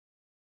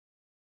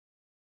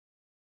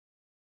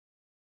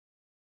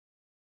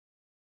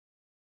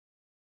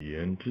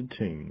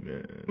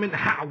Entertainment.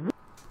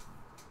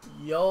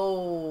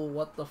 Yo,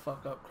 what the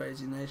fuck up,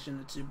 Kraayziie Nation?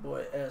 It's your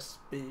boy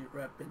SB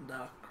repping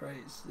that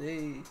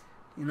Kraayziie.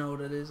 You know what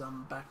it is,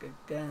 I'm back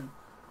again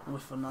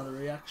with another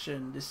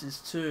reaction. This is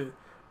to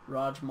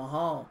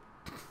Mahal,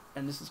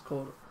 and this is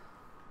called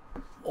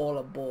All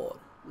Aboard.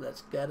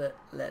 Let's get it,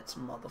 let's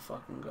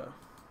motherfucking go.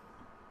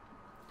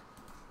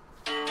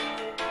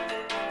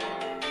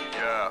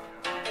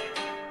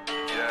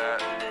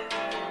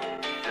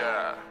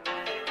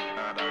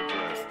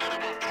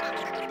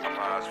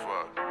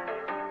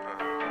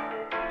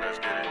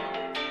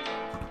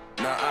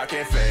 I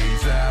can't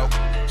phase out,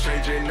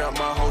 changing up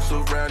my whole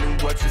surrounding,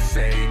 what you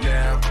say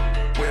now.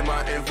 With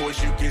my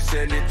invoice you can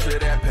send it to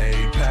that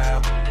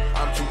PayPal.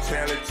 I'm too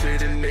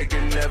talented and they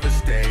can never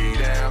stay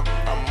down.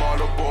 I'm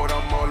all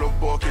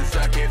aboard cause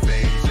I can't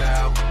phase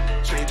out.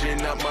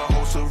 Changing up my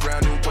whole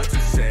surrounding, what to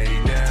say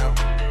now.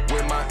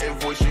 With my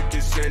invoice you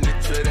can send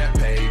it to that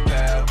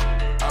PayPal.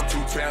 I'm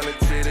too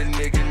talented and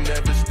they can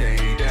never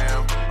stay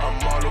down.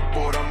 I'm all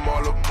aboard, I'm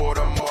all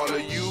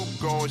of you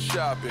going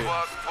shopping.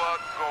 Fuck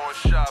going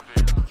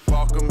shopping.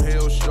 Falcom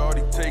Hill,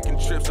 shorty taking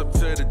trips up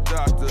to the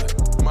doctor.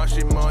 My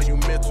shit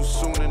monumental,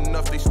 soon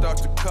enough they start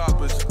to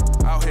coppers.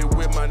 Out here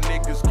with my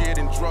niggas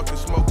getting drunk and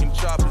smoking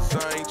choppers.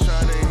 I ain't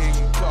tryna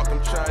hear you talk,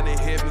 I'm tryna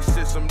hear me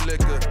sip some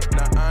liquor.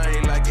 Now I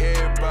ain't like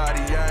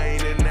everybody, I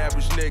ain't an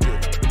average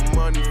nigga.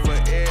 Money for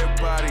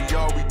everybody,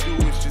 all we do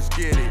is just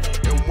get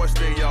it. And once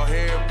they all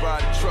hear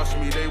about it, trust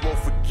me, they won't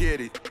forget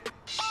it.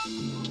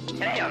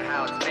 Today on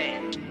How It's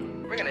Made,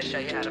 we're gonna show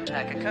you how to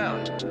pack a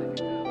cone.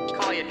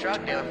 Call your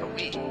drug dealer for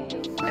weed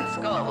and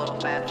skull a little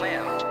fat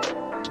lamb.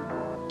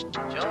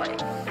 Enjoy.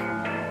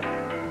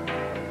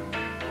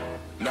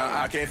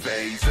 Nah, I can't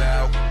phase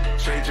out,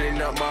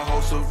 changing up my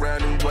whole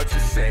surrounding, what you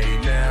say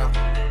now.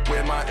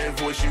 With my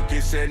invoice you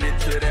can send it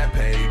to that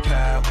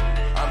PayPal.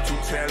 I'm too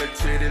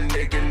talented and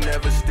they can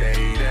never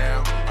stay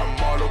down.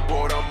 I'm all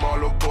aboard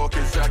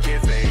cause I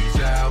can't phase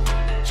out.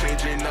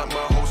 Changing up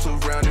my whole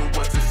surrounding,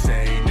 what to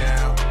say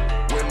now.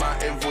 With my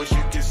invoice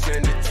you can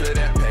send it to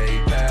that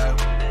PayPal.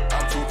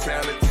 I'm too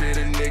talented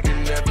and they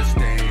can never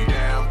stay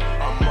down.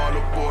 I'm all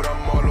aboard,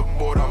 I'm all aboard.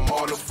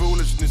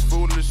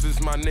 Foolishness,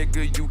 my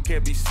nigga, you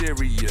can't be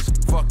serious.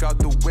 Fuck out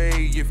the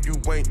way if you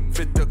ain't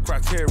fit the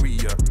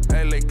criteria.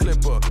 LA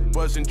Clipper,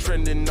 buzzing,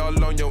 trending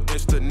all on your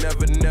Insta.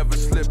 Never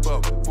slip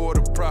up. For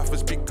the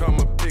profits, become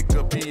a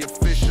picker, be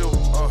official.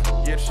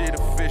 Yeah, shit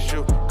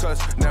official.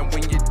 Cause now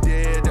when you're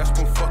dead, that's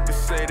when fuckers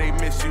say they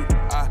miss you.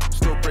 I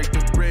still break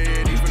the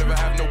bread, even if I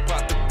have no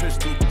pot to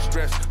pistol.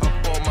 Stress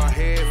up on my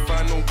head,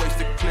 find no ways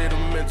to clear the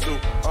mental.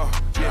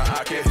 Yeah,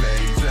 I can't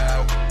phase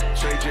out,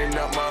 changing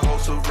up my whole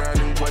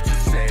surrounding, what you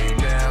say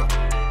now.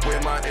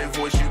 With my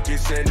invoice you can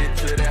send it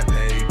to that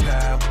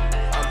PayPal.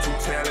 I'm too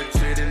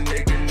talented and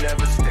they can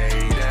never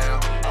stay down.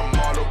 I'm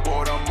all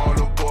aboard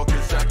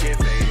cause I can't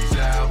phase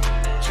out.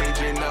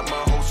 Changing up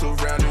my whole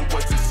surrounding,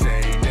 what to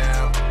say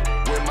now.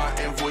 With my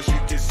invoice you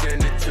can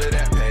send it to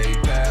that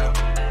PayPal.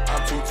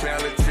 I'm too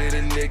talented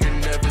and they can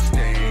never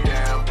stay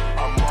down.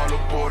 I'm all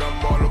aboard,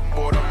 I'm all aboard.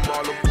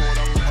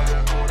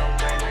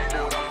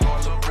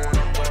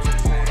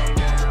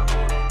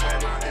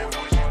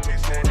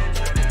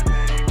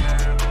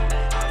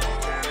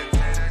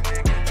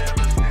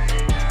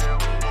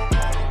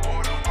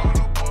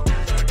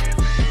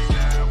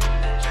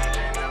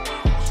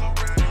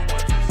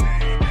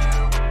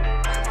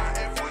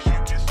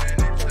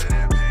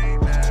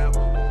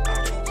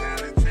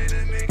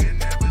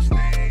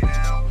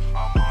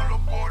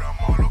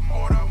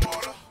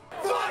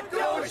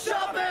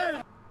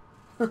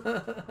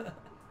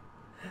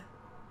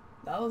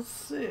 That was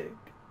sick.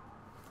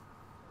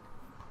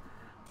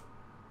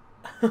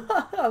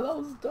 That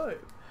was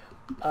dope.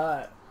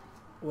 Alright,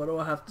 what do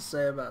I have to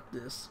say about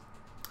this?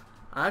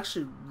 I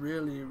actually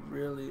really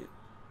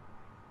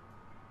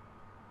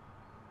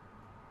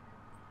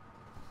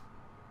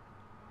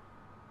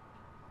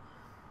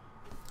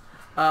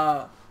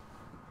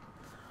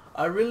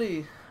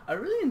I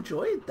really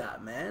enjoyed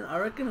that, man. I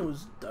reckon it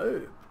was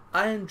dope.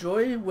 I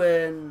enjoy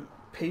when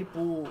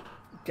people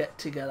get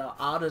together,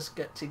 artists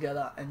get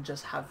together and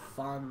just have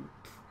fun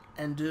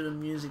and do the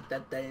music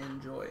that they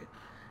enjoy.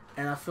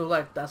 And I feel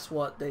like that's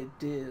what they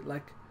did.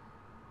 Like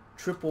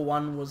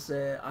 111 was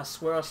there. I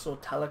swear I saw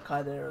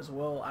Talakai there as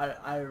well.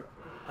 I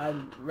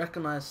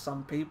recognize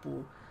some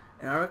people,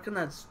 and I reckon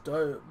that's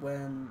dope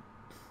when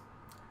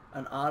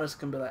an artist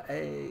can be like,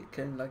 hey,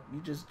 can like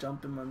you just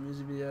jump in my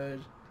music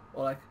videos,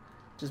 or like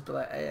just be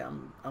like, hey,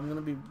 I'm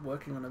gonna be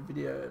working on a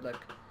video, like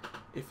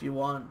if you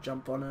want,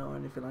 jump on it or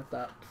anything like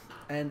that.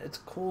 And it's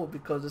cool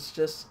because it's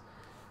just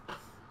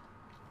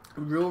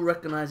real,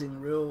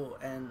 recognizing real,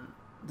 and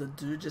the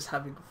dude just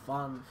having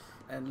fun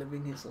and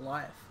living his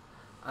life.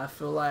 I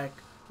feel like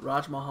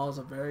Mahal is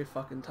a very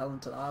fucking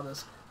talented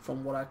artist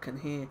from what I can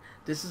hear.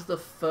 This is the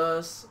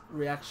first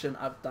reaction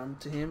I've done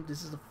to him.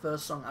 This is the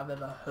first song I've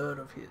ever heard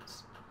of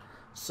his.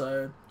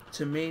 So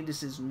to me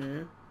this is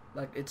new.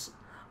 Like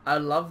I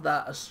love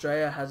that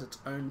Australia has its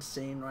own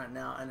scene right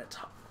now and its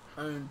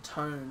own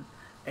tone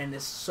and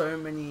there's so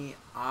many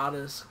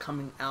artists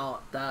coming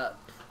out that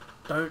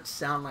don't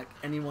sound like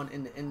anyone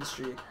in the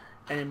industry.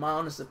 And in my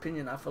honest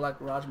opinion, I feel like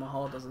Raj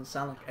Mahal doesn't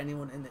sound like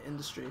anyone in the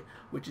industry,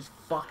 which is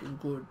fucking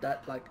good.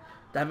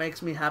 That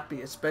makes me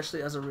happy,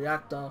 especially as a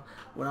reactor.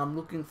 When I'm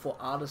looking for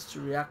artists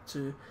to react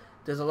to,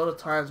 there's a lot of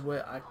times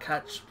where I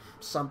catch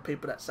some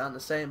people that sound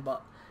the same,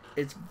 but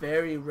it's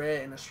very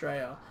rare in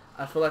Australia.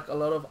 I feel like a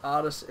lot of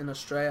artists in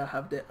Australia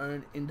have their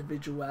own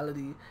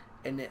individuality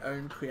and their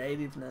own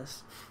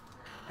creativeness.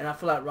 And I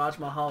feel like Raj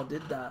Mahal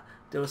did that.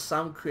 There was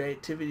some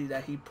creativity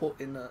that he put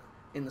in the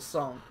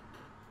song.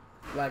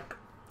 Like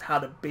how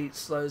the beat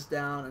slows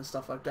down and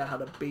stuff like that, how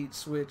the beat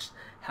switched,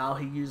 how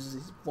he uses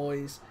his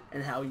voice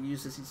and how he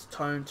uses his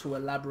tone to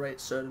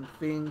elaborate certain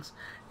things,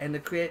 and the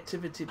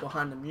creativity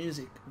behind the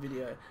music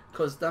video,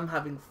 because them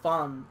having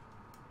fun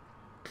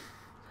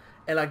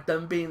and like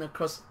them being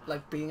across,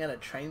 like being at a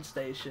train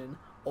station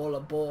all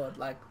aboard,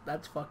 like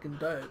that's fucking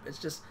dope. It's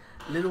just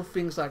little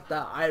things like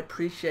that. I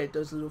appreciate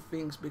those little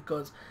things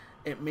because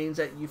it means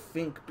that you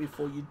think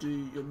before you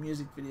do your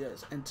music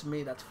videos, and to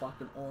me that's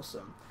fucking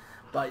awesome.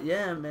 But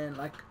yeah, man,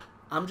 like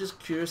I'm just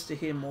curious to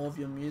hear more of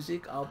your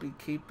music. I'll be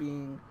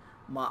keeping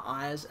my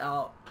eyes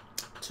out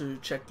to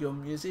check your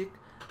music.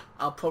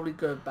 I'll probably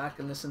go back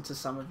and listen to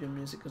some of your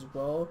music as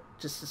well,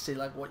 just to see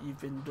like what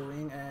you've been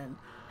doing and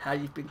how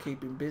you've been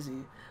keeping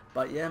busy.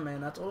 But yeah,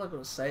 man, that's all I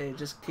gotta say.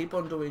 Just keep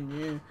on doing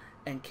you,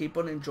 and keep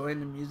on enjoying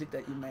the music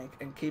that you make,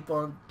 and keep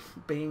on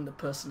being the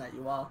person that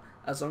you are.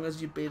 As long as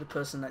you be the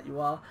person that you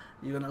are,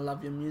 you're gonna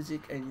love your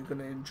music and you're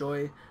gonna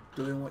enjoy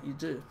doing what you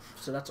do.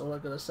 So that's all I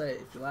gotta say.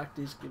 If you like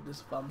this, give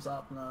this a thumbs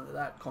up, and all of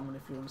that. Comment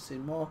if you want to see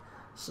more.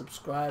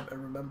 Subscribe,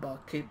 and remember,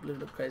 keep living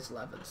the crazy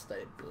life and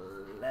stay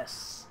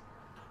blessed.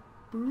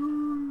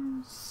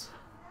 Bruce.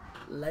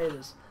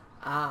 Laters.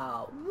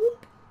 Ah,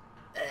 whoop.